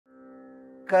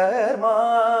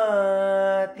कर्मातिशय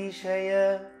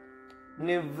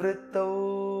निवृत्तौ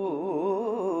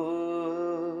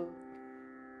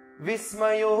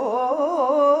विस्मयो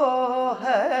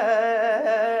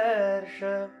Harsh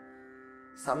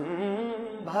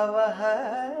संभवः.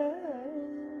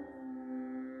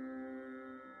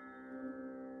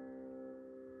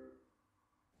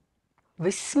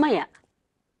 Vismaya.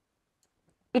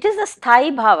 It is the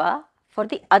sthayi bhava for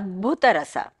the Adbhuta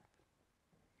Rasa.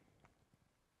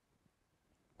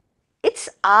 Its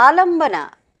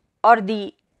alambana or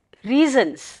the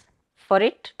reasons for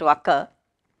it to occur,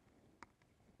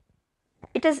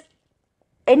 it is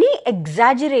any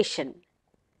exaggeration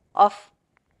of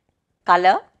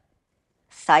color,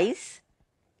 size,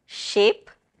 shape,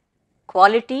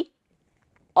 quality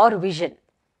or vision.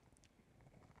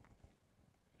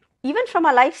 Even from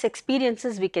our life's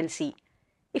experiences we can see,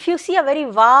 if you see a very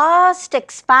vast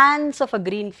expanse of a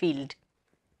green field,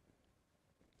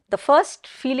 the first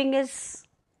feeling is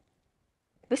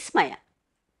Vismaya.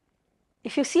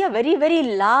 If you see a very, very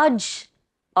large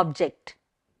object,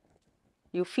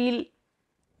 you feel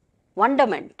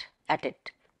wonderment at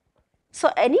it. So,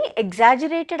 any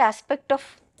exaggerated aspect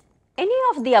of any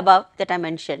of the above that I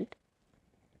mentioned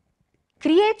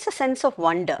creates a sense of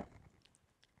wonder.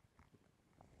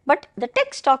 But the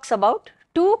text talks about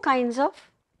two kinds of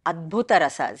Adbhuta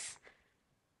Rasas.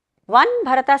 One,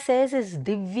 Bharata says, is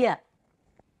Divya.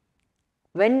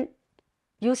 When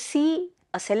you see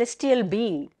a celestial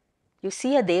being, you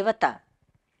see a Devata,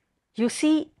 you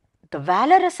see the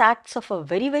valorous acts of a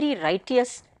very, very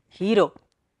righteous hero.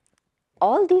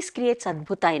 All these creates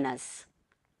Adbhuta in us.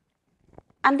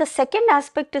 And the second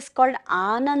aspect is called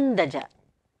Anandaja.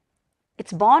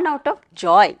 It's born out of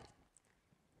joy.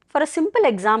 For a simple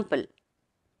example,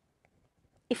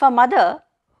 if a mother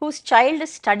whose child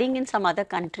is studying in some other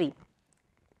country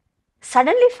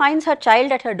suddenly finds her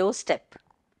child at her doorstep,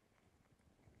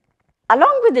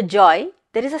 along with the joy,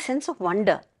 there is a sense of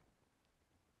wonder.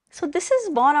 So this is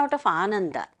born out of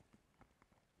Ananda.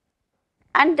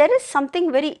 And there is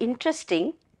something very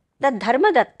interesting that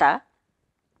Dharmadatta,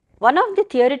 one of the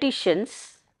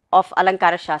theoreticians of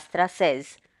Alankara Shastra,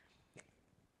 says,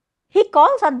 he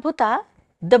calls Adbhuta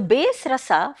the base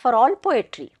rasa for all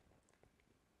poetry,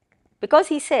 because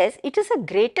he says it is the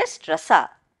greatest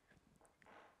rasa,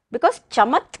 because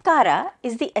chamatkāra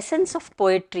is the essence of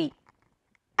poetry,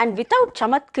 and without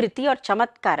chamatkriti or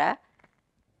chamatkāra,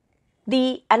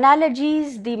 the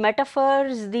analogies, the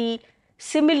metaphors, the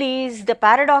similes, the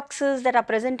paradoxes that are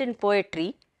present in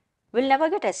poetry will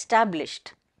never get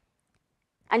established.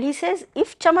 And he says,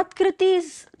 if chamatkriti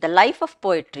is the life of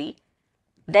poetry,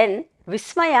 then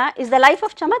Vismaya is the life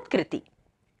of chamatkriti.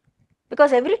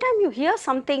 Because every time you hear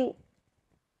something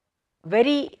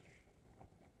very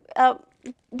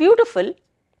beautiful,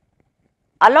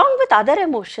 along with other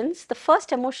emotions, the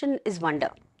first emotion is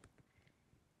wonder.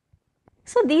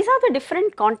 So these are the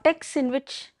different contexts in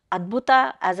which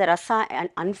Adbhuta as a rasa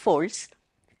unfolds.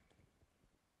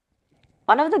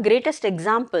 One of the greatest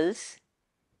examples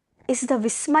is the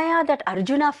Vismaya that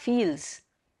Arjuna feels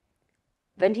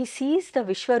when he sees the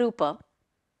Vishwarupa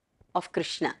of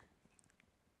Krishna.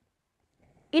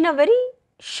 In a very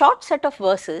short set of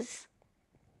verses,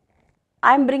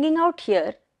 I am bringing out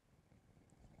here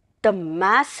the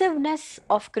massiveness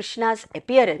of Krishna's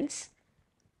appearance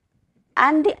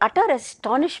and the utter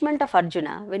astonishment of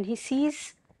Arjuna when he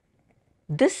sees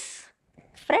this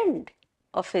friend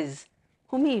of his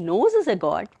whom he knows is a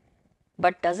god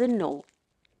but doesn't know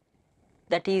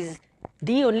that he is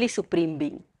the only supreme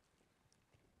being.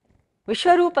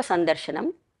 Vishwarupa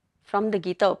Sandarshanam from the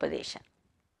Gita Upadesha.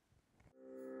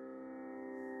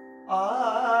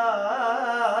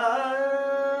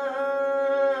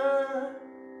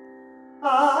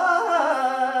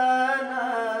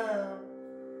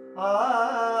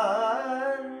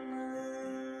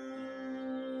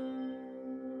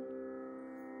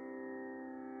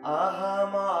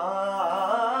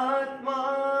 Ahamatma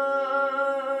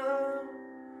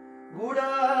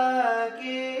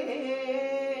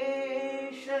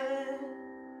Gudakesha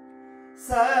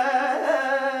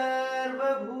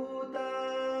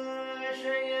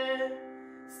Sarvabhutashaya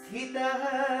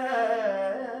Sthitaha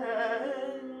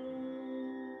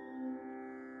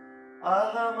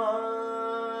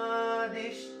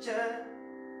Ahamadishcha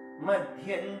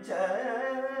Madhyancha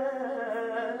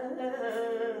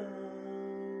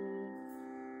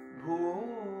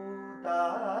Bhutanam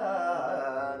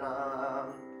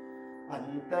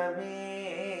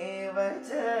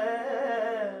Antamevacha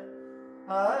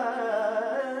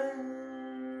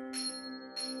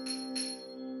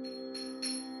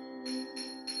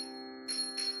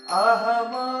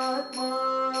Ahamatma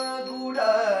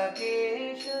Gudakesha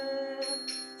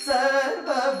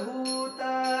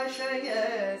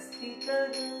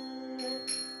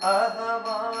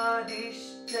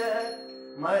अहमादिश्च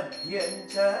मध्यं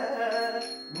च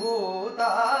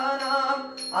भूतानाम्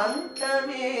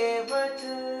अन्तमेव च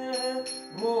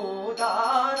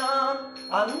भूतानाम्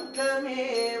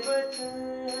अन्तमेव च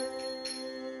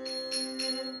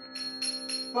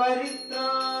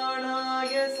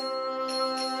परित्राणाय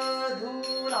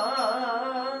साधूनां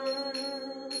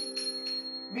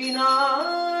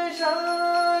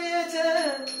विनाशाय च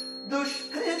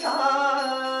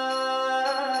दुष्कृतां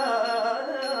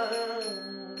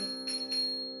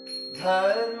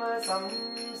धर्म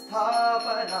संस्थापनार्थाय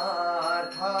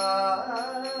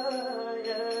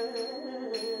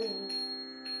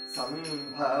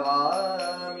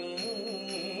संभवामि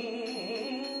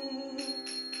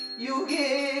युगे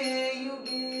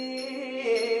युगे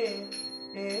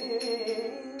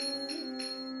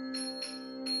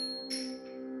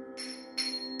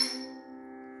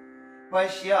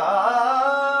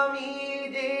पश्यामि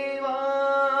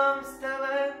देवांस्तव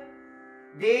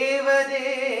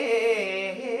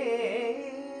देवदेः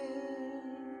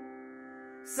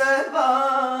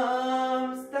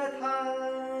सर्वांस्तथा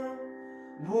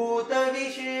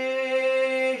भूतविशेष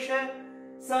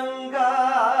संगा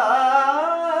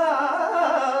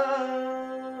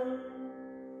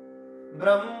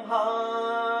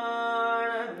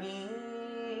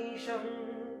ब्रह्माणमीशं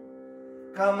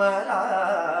कमलासनस्थम्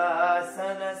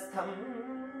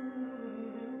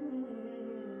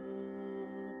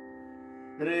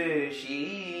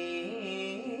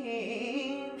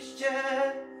ऋषींश्च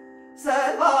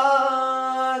सर्वानुरागांश्च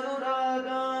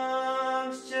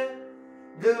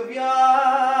दिव्या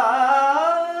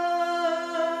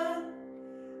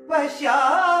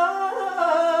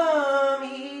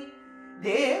पश्यामि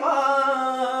देवांस्तव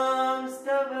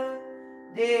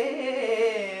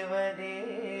देवदे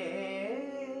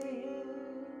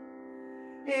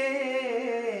हे